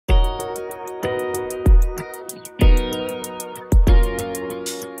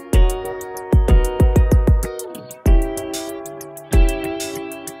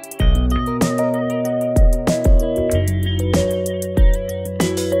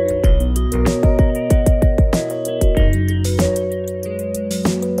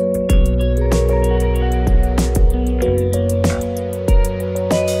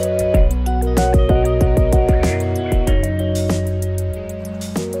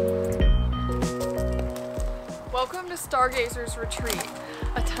Stargazer's retreat,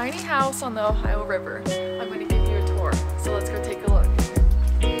 a tiny house on the Ohio River. I'm going to give you a tour, so let's go take a look.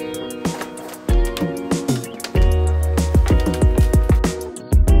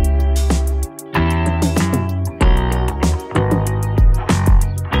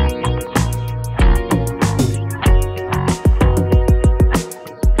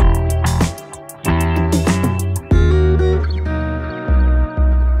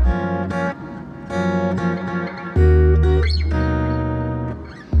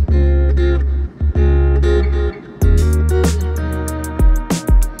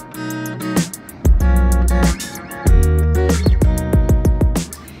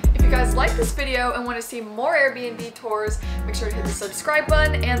 This video and want to see more Airbnb tours, make sure to hit the subscribe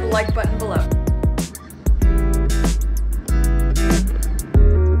button and the like button below.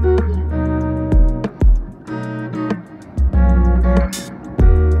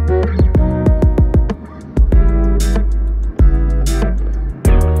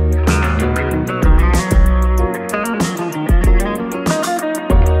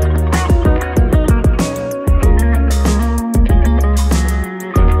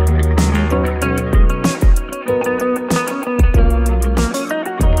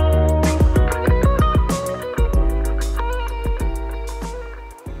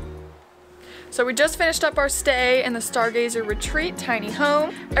 So we just finished up our stay in the Stargazer retreat tiny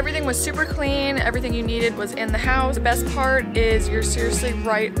home. Everything was super clean, everything you needed was in the house. The best part is you're seriously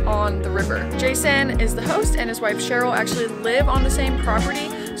right on the river. Jason is the host and his wife Cheryl actually live on the same property,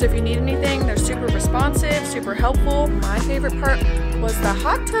 so if you need anything, they're super responsive, super helpful. My favorite part was the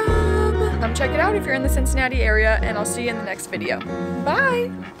hot tub. Come check it out if you're in the Cincinnati area, and I'll see you in the next video.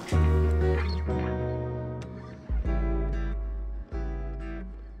 Bye!